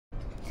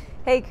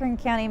Hey, Kern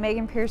County,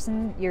 Megan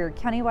Pearson, your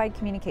countywide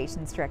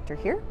communications director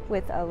here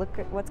with a look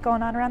at what's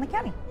going on around the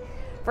county.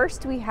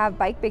 First, we have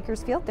Bike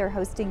Bakersfield. They're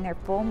hosting their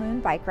full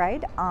moon bike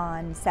ride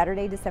on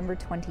Saturday, December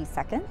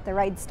 22nd. The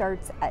ride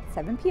starts at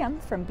 7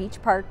 p.m. from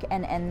Beach Park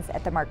and ends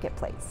at the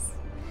marketplace.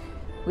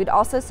 We'd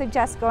also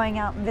suggest going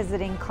out and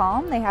visiting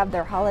Calm. They have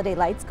their holiday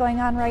lights going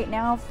on right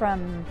now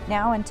from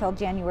now until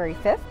January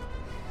 5th.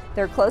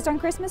 They're closed on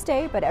Christmas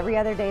Day, but every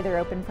other day they're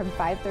open from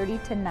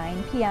 5:30 to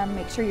 9 p.m.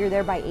 Make sure you're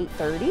there by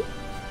 8:30.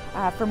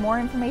 For more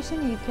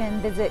information, you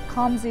can visit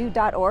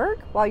calmzoo.org.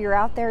 While you're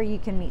out there, you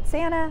can meet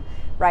Santa,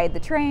 ride the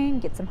train,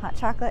 get some hot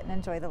chocolate, and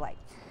enjoy the light.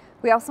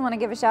 We also want to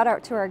give a shout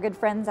out to our good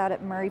friends out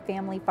at Murray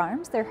Family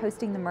Farms. They're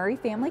hosting the Murray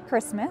Family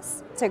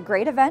Christmas. It's a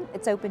great event.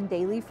 It's open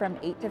daily from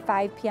 8 to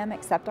 5 p.m.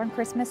 except on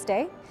Christmas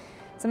Day.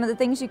 Some of the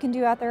things you can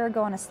do out there are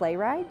go on a sleigh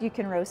ride. You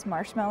can roast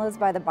marshmallows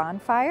by the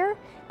bonfire.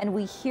 And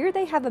we hear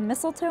they have a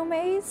mistletoe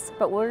maze,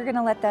 but we're going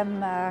to let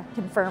them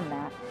confirm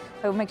that.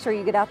 So make sure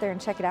you get out there and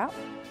check it out.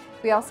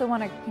 We also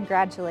want to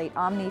congratulate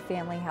Omni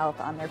Family Health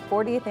on their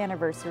 40th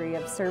anniversary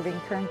of serving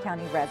Kern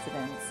County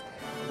residents.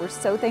 We're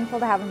so thankful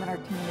to have them in our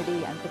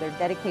community and for their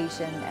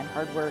dedication and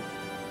hard work.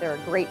 They're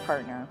a great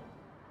partner.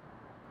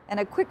 And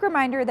a quick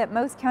reminder that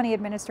most county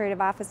administrative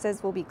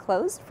offices will be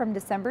closed from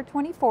December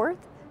 24th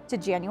to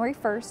January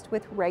 1st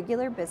with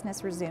regular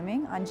business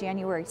resuming on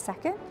January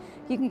 2nd.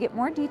 You can get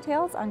more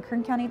details on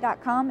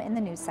kerncounty.com in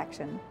the news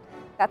section.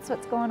 That's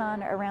what's going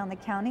on around the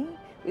county.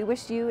 We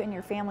wish you and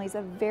your families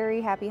a very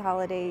happy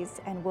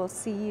holidays, and we'll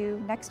see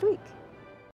you next week.